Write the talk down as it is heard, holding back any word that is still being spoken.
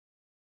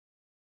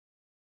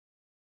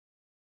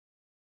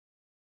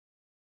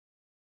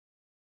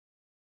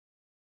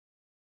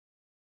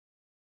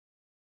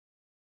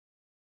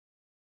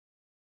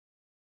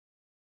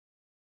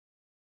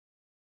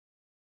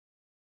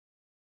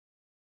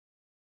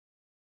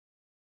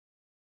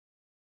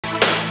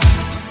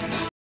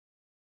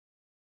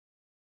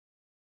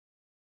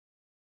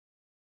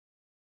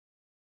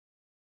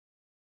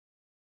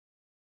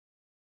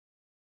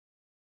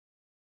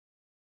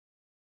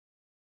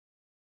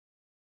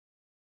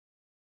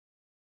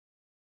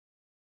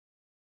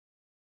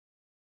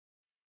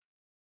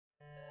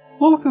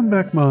Welcome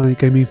back my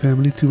gaming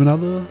family to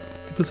another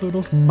episode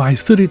of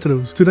Meister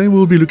Retros. Today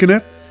we'll be looking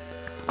at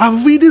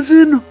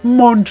Wiedersehen,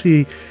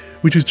 Monty,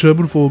 which is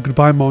German for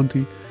goodbye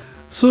Monty.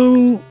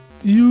 So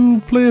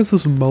you play as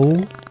this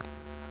mole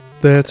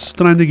that's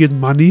trying to get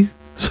money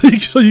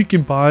so you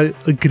can buy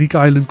a Greek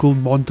island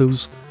called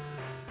Montos.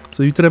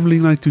 So you're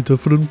traveling like to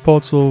different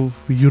parts of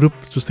Europe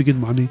just to get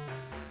money,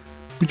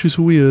 which is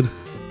weird,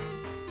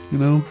 you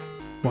know.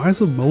 Why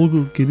is a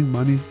mole getting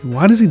money?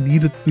 Why does he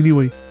need it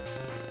anyway?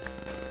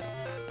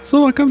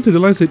 So I come to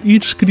realize that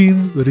each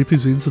screen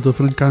represents a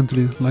different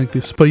country. Like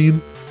there's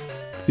Spain,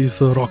 there's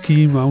the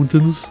Rocky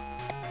Mountains,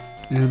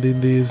 and then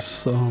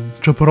there's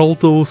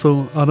Gibraltar.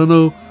 So I don't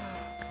know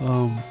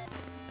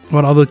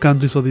what other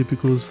countries are there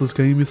because this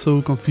game is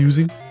so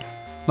confusing.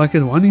 Like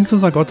in one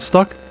instance I got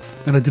stuck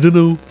and I didn't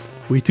know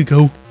where to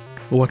go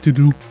or what to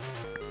do.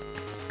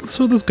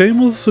 So this game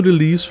was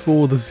released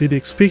for the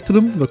ZX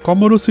Spectrum, the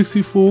Commodore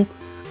 64,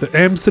 the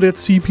Amstrad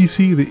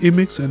CPC, the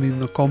MX, and then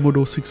the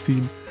Commodore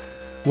 16.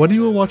 When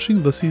you were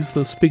watching, this is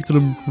the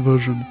Spectrum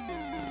version.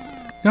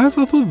 Guys,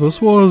 I thought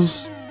this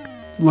was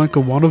like a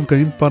one-off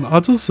game, but I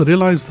just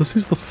realized this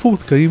is the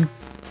 4th game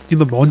in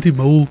the Monty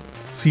Mole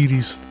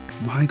series.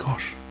 My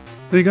gosh.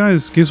 Hey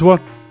guys, guess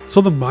what? So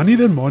the money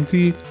that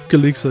Monty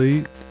collects,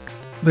 they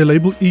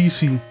label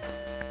EC,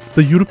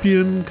 the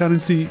European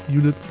currency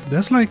unit.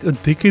 That's like a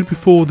decade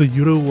before the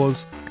euro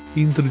was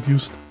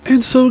introduced.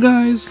 And so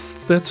guys,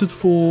 that's it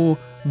for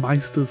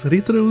MEISTERS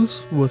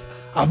Retros with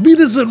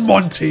Wiedersehen,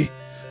 Monty.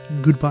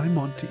 Goodbye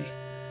Monty.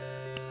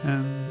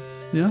 And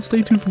yeah,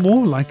 stay tuned for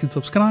more, like and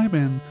subscribe,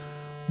 and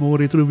more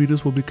retro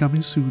videos will be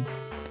coming soon.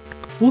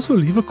 Also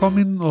leave a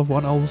comment of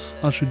what else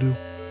I should do.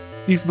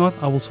 If not,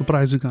 I will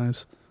surprise you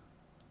guys.